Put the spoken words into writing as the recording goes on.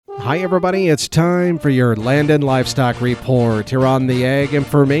Hi everybody, it's time for your Land and Livestock Report here on the Ag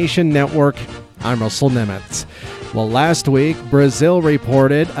Information Network. I'm Russell Nemitz. Well, last week, Brazil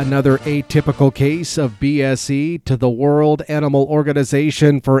reported another atypical case of BSE to the World Animal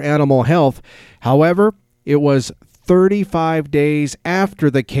Organization for Animal Health. However, it was 35 days after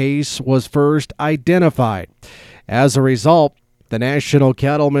the case was first identified. As a result, the National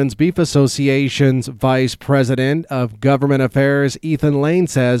Cattlemen's Beef Association's Vice President of Government Affairs, Ethan Lane,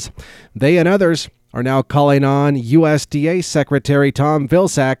 says they and others are now calling on USDA Secretary Tom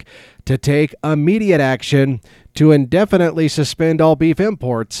Vilsack to take immediate action to indefinitely suspend all beef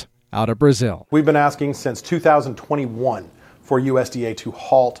imports out of Brazil. We've been asking since 2021 for USDA to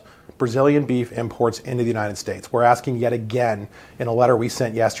halt Brazilian beef imports into the United States. We're asking yet again in a letter we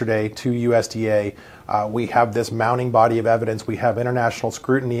sent yesterday to USDA. We have this mounting body of evidence. We have international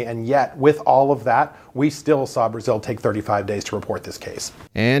scrutiny, and yet with all of that, we still saw Brazil take 35 days to report this case.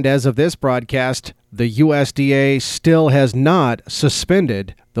 And as of this broadcast, the USDA still has not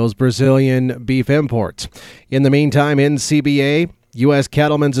suspended those Brazilian beef imports. In the meantime, NCBA, U.S.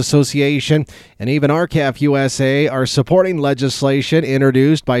 Cattlemen's Association, and even RCAF USA are supporting legislation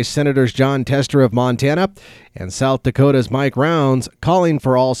introduced by Senators Jon Tester of Montana and South Dakota's Mike Rounds, calling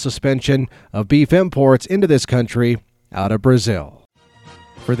for all suspension of beef imports into this country out of Brazil.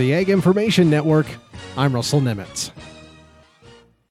 For the Ag Information Network, I'm Russell Nemitz.